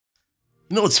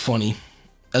You know what's funny?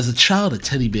 As a child, a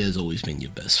teddy bear has always been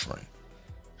your best friend.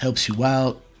 Helps you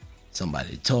out, somebody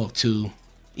to talk to.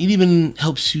 It even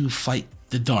helps you fight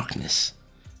the darkness.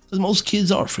 Because most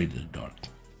kids are afraid of the dark.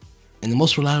 And the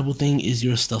most reliable thing is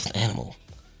your stuffed animal.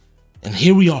 And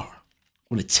here we are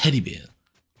with a teddy bear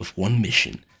with one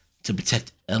mission: to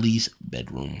protect Ellie's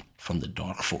bedroom from the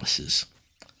dark forces.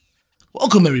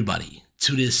 Welcome everybody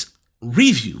to this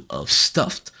review of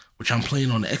Stuffed, which I'm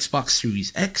playing on the Xbox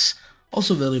Series X,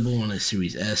 also available on the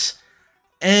Series S.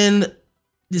 And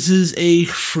this is a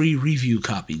free review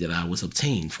copy that I was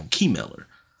obtained from Keymailer.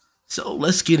 So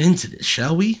let's get into this,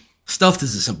 shall we? Stuffed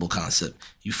is a simple concept.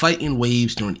 You fight in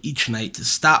waves during each night to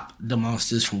stop the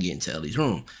monsters from getting to Ellie's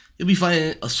room. You'll be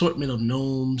fighting an assortment of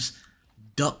gnomes,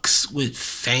 ducks with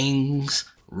fangs,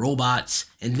 robots,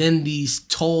 and then these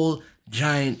tall,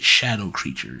 giant shadow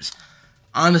creatures.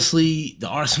 Honestly, the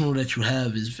arsenal that you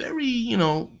have is very,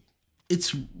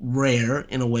 it's rare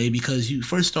in a way, because you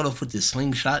first start off with this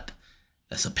slingshot.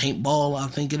 That's a paintball, I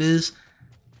think it is.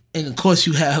 And of course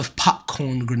you have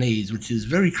popcorn grenades, which is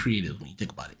very creative when you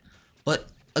think about it. But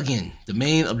again, the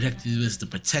main objective is to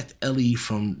protect Ellie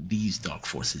from these dark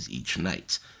forces each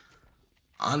night.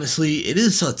 Honestly, it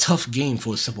is a tough game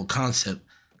for a simple concept.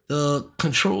 The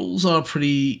controls are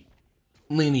pretty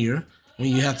linear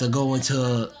when you have to go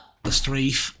into a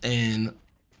strafe and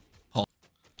pause.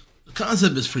 The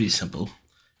concept is pretty simple.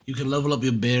 You can level up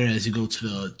your bear as you go to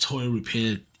the toy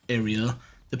repair area.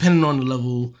 Depending on the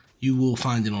level, you will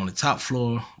find it on the top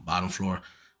floor, bottom floor.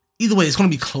 Either way, it's going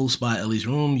to be close by Ellie's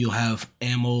room. You'll have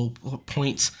ammo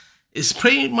points. It's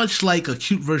pretty much like a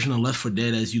cute version of Left 4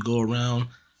 Dead as you go around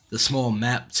the small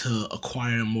map to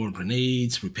acquire more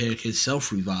grenades, repair kits,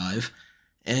 self-revive,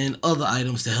 and other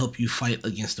items to help you fight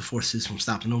against the forces from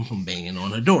stopping them from banging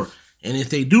on her door. And if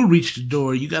they do reach the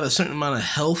door, you got a certain amount of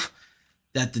health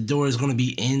that the door is going to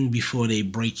be in before they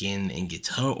break in and get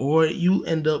to her, or you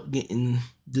end up getting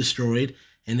destroyed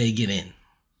and they get in.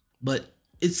 But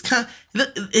it's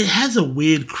it has a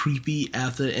weird, creepy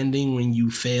after ending when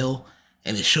you fail,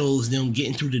 and it shows them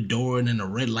getting through the door, and then a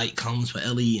red light comes for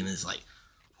Ellie, and it's like,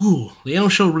 ooh, they don't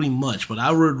show really much, but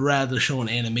I would rather show an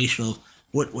animation of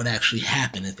what would actually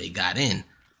happen if they got in.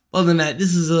 Other than that,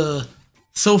 this is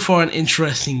so far an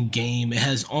interesting game. It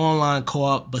has online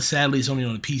co-op, but sadly it's only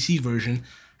on the PC version.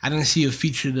 I didn't see a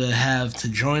feature to have to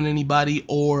join anybody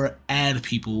or add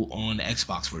people on the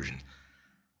Xbox version.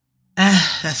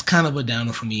 That's kind of a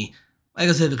downer for me. Like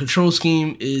I said, the control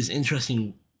scheme is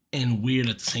interesting and weird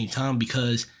at the same time,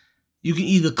 because you can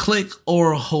either click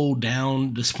or hold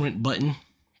down the sprint button.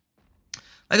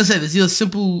 Like I said, it's just a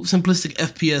simple, simplistic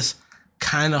FPS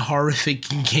kind of horrific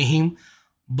game,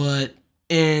 but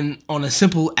on a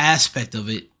simple aspect of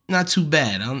it, not too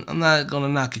bad. I'm not gonna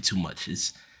knock it too much.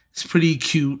 It's pretty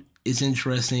cute, it's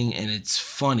interesting, and it's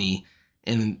funny.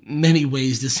 And in many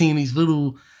ways, just seeing these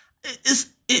little,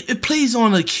 it plays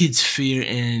on a kid's fear,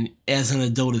 and as an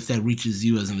adult, if that reaches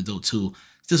you as an adult too,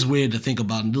 it's just weird to think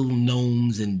about little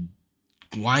gnomes and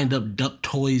wind-up duck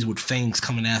toys with fangs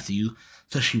coming after you,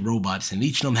 especially robots, and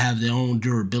each of them have their own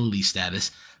durability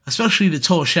status. Especially the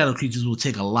tall shadow creatures will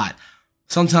take a lot.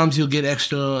 Sometimes you'll get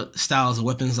extra styles of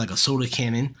weapons like a soda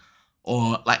cannon,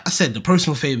 or like I said, the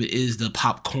personal favorite is the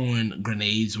popcorn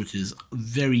grenades, which is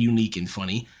very unique and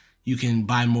funny. You can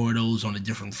buy more of those on a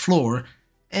different floor.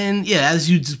 And yeah, as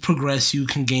you progress, you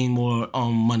can gain more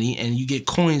money, and you get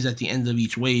coins at the end of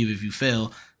each wave if you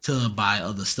fail to buy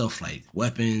other stuff like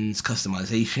weapons,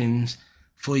 customizations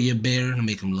for your bear to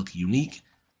make them look unique.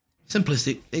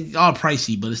 Simplistic. They are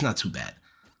pricey, but it's not too bad.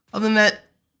 Other than that,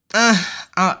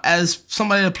 as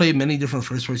somebody that played many different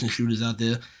first-person shooters out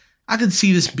there, I could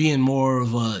see this being more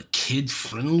of a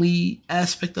kid-friendly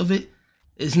aspect of it.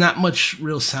 It's not much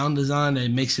real sound design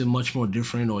that makes it much more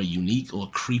different or unique or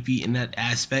creepy in that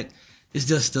aspect. It's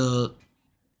just a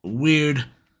weird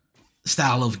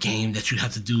style of game that you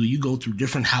have to do. You go through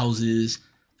different houses,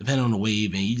 depending on the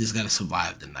wave, and you just gotta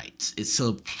survive the nights. It's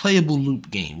a playable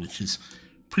loop game, which is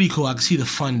pretty cool. I can see the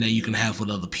fun that you can have with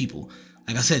other people.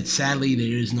 Like I said, sadly,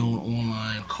 there is no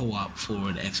online co-op for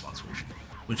the Xbox version,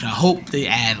 which I hope they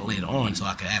add later on so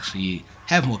I can actually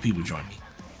have more people join me.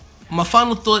 My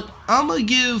final thought, I'm going to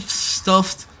give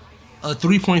Stuffed a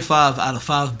 3.5 out of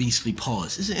 5 beastly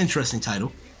paws. It's an interesting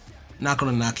title. Not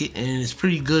going to knock it, and it's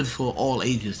pretty good for all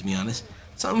ages, to be honest.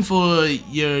 Something for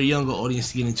your younger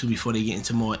audience to get into before they get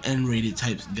into more N-rated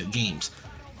types of games.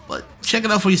 But check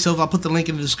it out for yourself. I'll put the link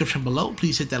in the description below.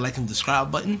 Please hit that like and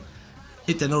subscribe button.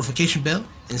 Hit that notification bell,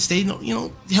 and stay,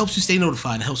 it helps you stay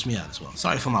notified and helps me out as well.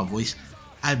 Sorry for my voice.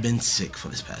 I've been sick for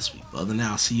this past week. But other than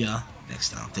that, I'll see y'all next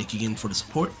time. Thank you again for the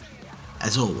support.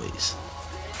 As always,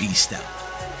 be stout.